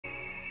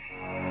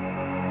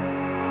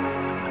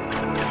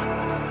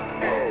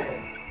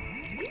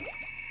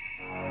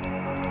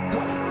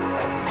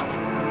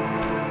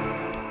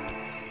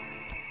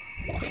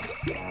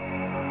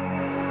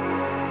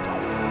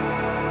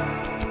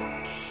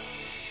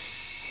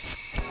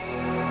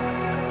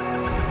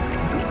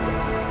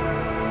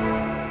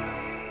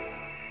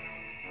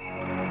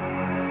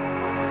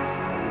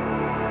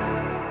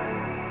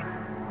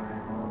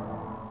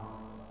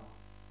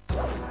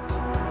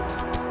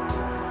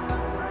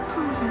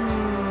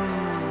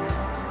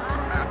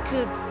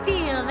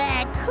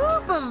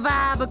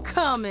vibe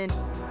a-coming.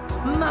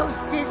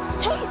 Most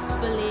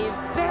distastefully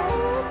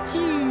bad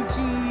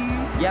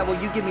juju. Yeah,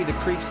 well, you give me the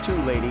creeps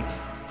too, lady.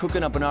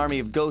 Cooking up an army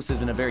of ghosts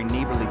isn't a very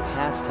neighborly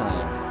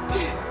pastime.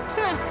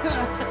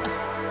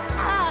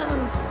 Oh,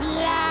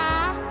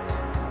 Sly.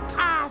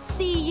 I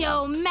see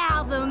your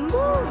mouth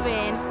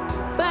a-moving,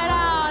 but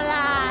all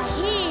I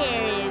hear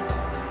is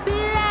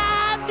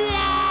blah,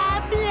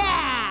 blah,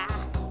 blah.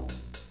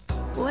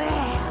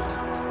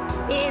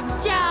 Well, if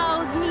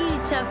jaws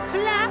need to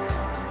flap,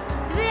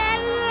 then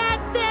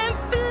let them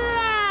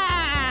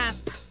flap.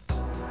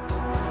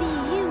 See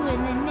you in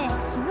the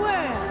next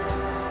world,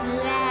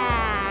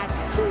 Sly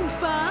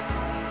Cooper.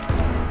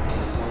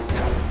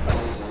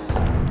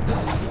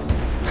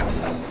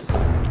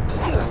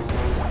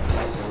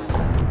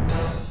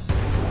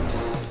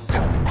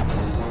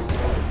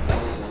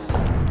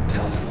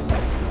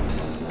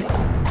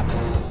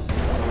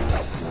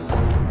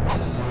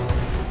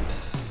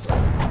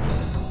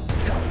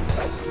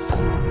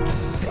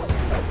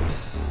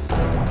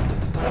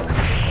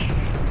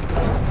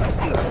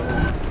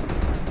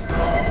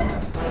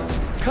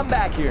 Come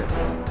back here.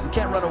 You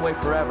can't run away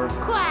forever.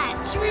 Quite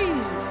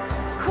true.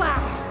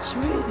 Quite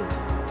true.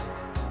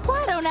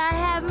 Why don't I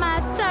have my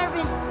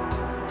servant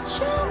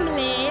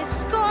Chumley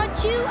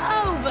escort you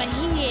over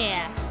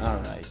here? All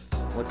right.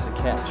 What's the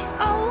catch?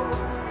 Oh,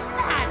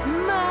 not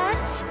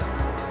much.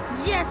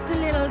 Just a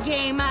little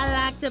game I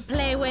like to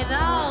play with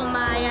all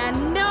my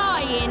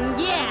annoying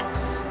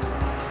guests.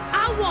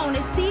 I want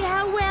to see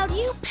how well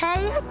you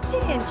pay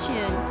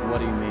attention. What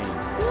do you mean?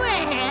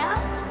 Well,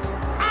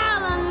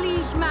 I'll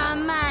unleash my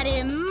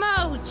mighty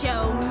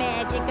mojo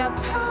magic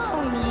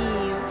upon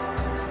you.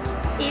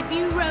 If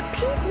you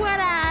repeat what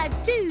I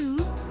do,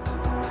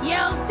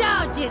 you'll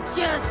dodge it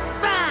just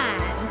fine.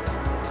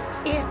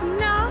 If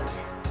not,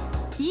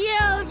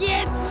 you'll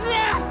get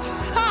zapped.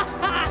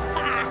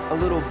 A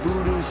little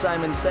voodoo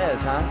Simon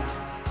Says, huh?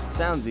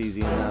 Sounds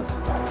easy enough.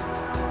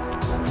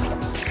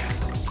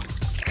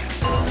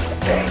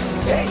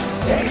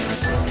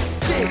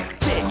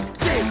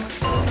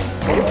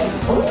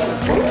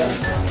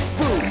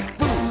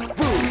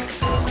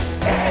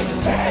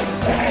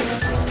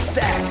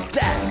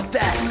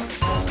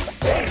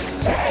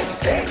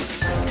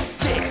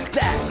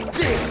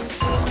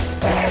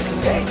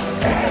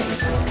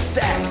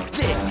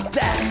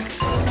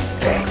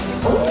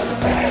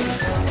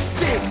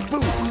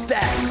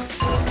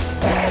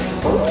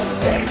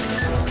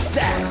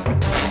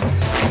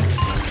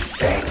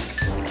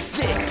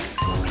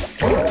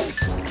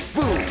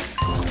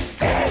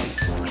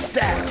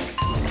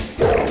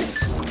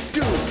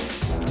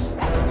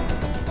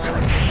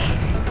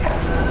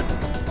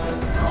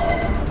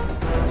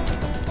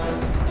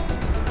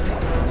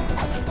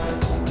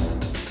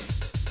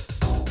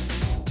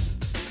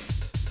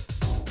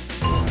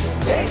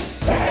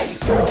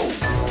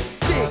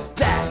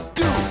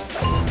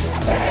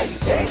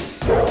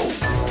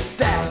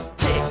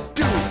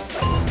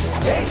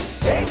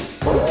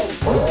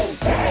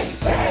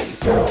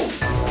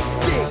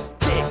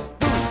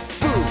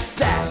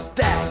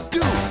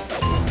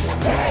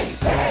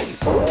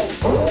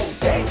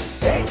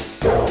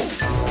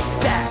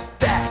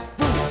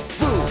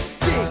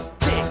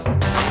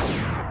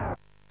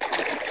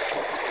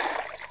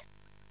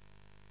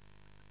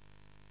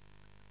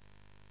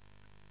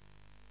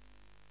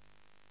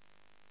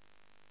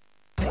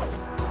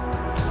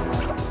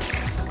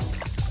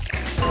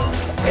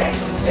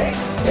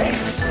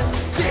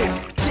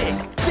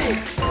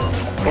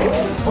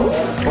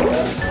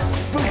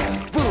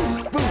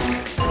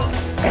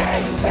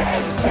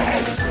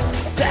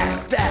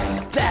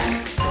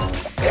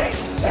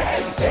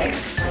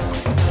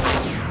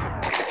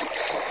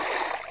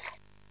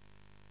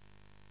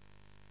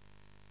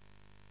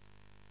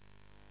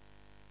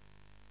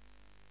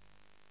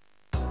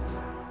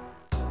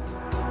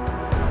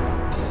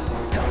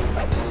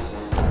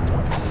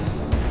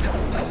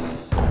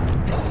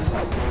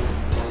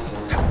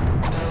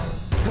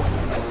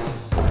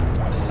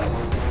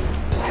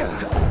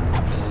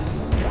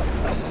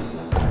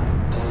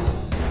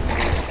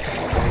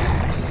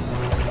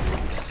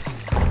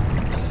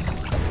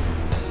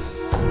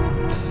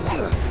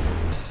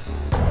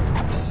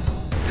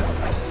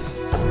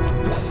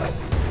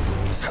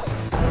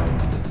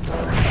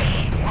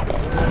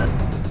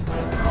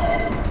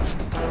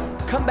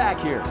 Come back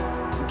here.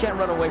 You can't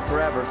run away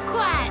forever.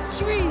 Quite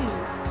true.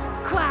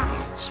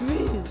 Quite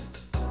true.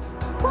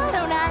 Why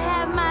don't I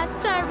have my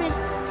servant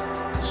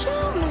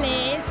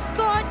Chumley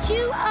escort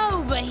you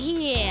over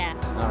here?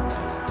 All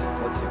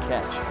right. What's the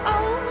catch?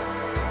 Oh,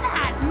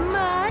 not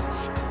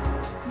much.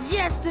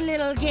 Just a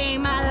little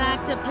game I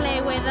like to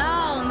play with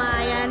all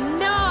my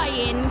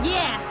annoying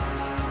guests.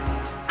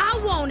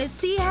 I want to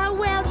see how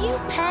well you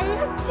pay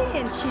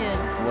attention.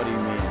 What do you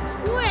mean?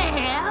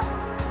 Well,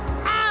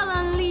 I'll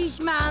unleash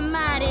my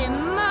mighty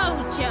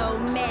mojo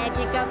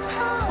magic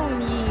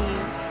upon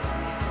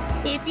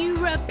you. If you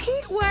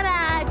repeat what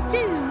I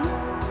do,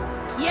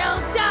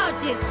 you'll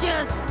dodge it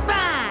just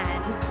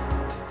fine.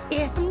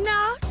 If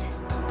not,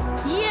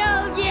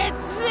 you'll get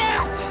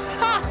zapped.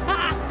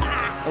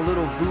 A A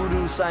little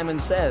voodoo Simon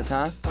Says,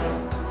 huh?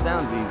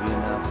 Sounds easy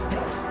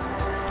enough.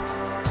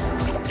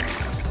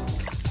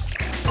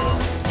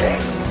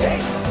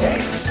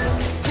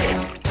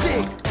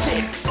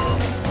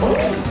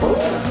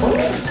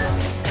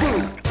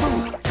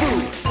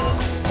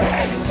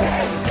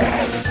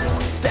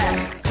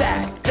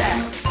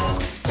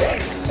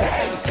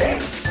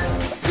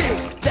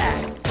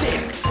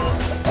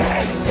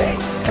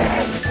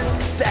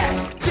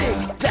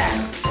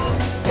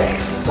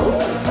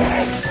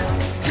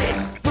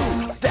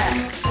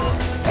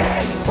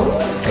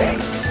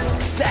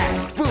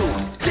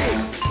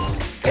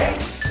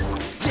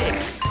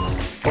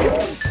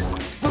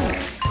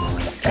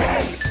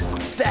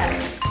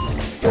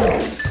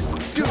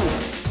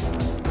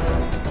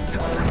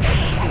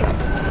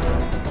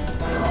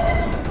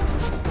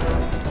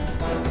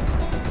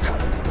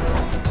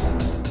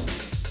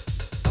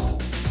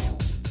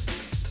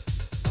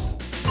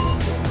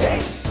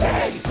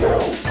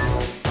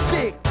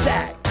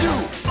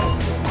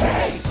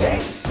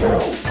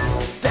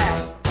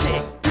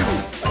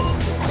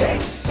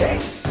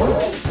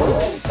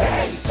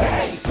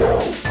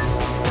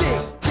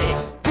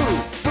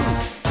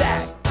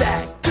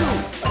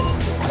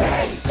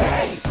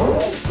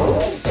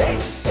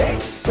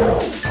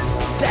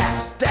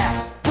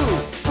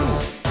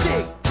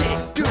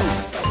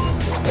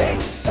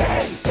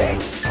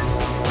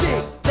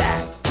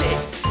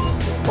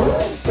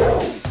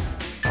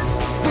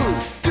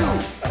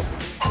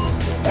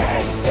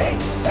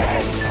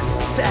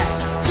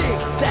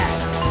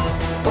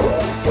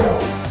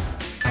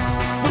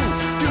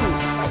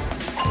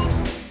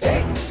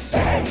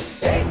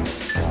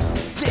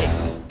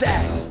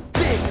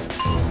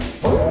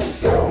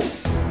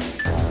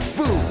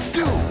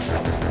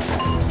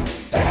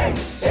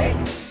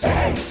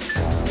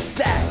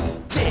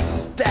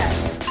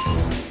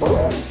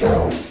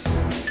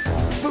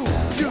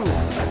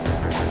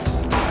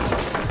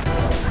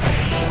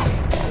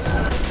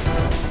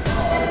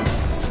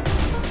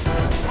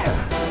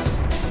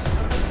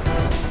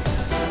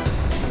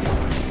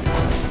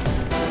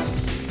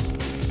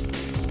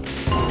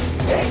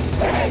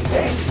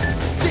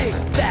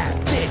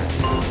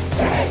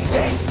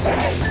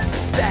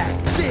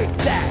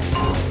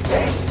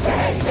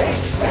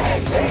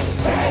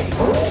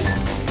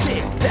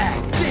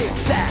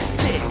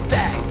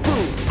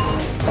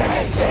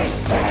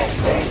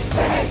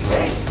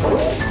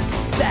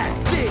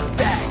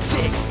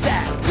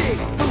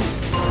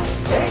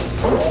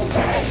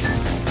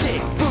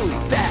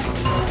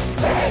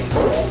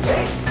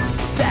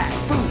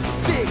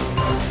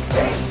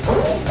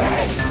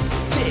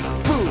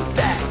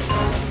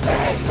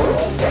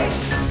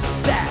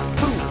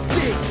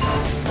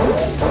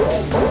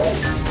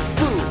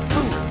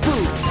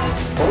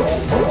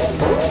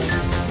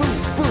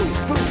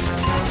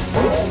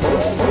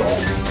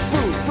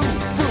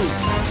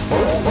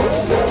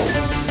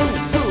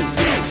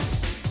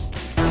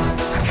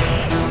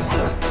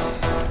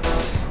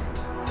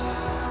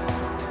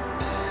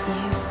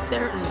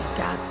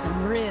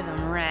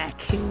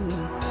 Raccoon.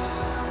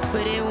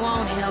 But it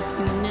won't help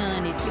you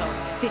none if you're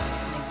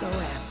fixing to go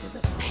after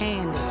the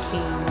Panda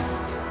King.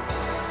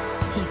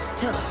 He's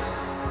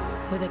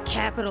tough, with a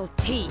capital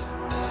T. You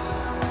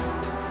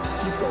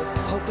go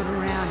poking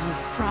around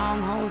his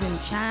stronghold in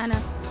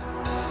China,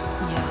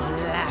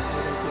 you're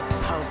likely to get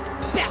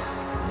poked back.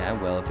 Yeah,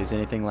 well, if he's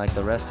anything like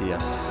the rest of you,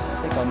 I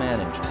think I'll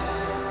manage.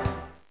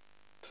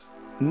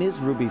 Ms.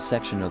 Ruby's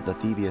section of the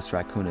Thievius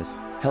Raccoonus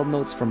held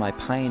notes from my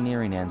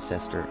pioneering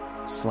ancestor,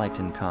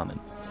 Slyton Common.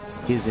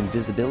 His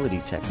invisibility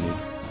technique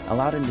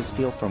allowed him to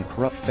steal from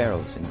corrupt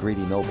pharaohs and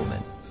greedy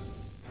noblemen.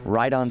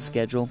 Right on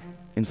schedule,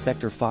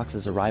 Inspector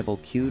Fox's arrival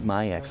cued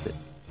my exit.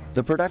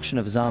 The production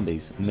of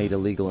zombies, made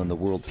illegal in the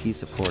World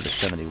Peace Accord of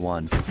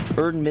 '71,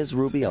 earned Ms.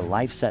 Ruby a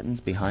life sentence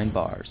behind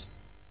bars.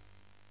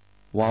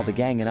 While the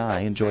gang and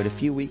I enjoyed a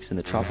few weeks in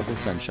the tropical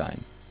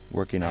sunshine,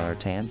 working on our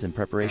tans in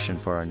preparation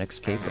for our next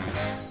caper.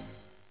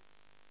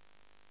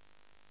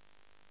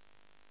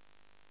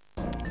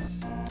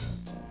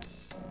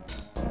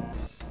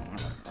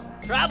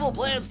 Travel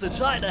plans to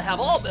China have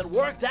all been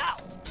worked out.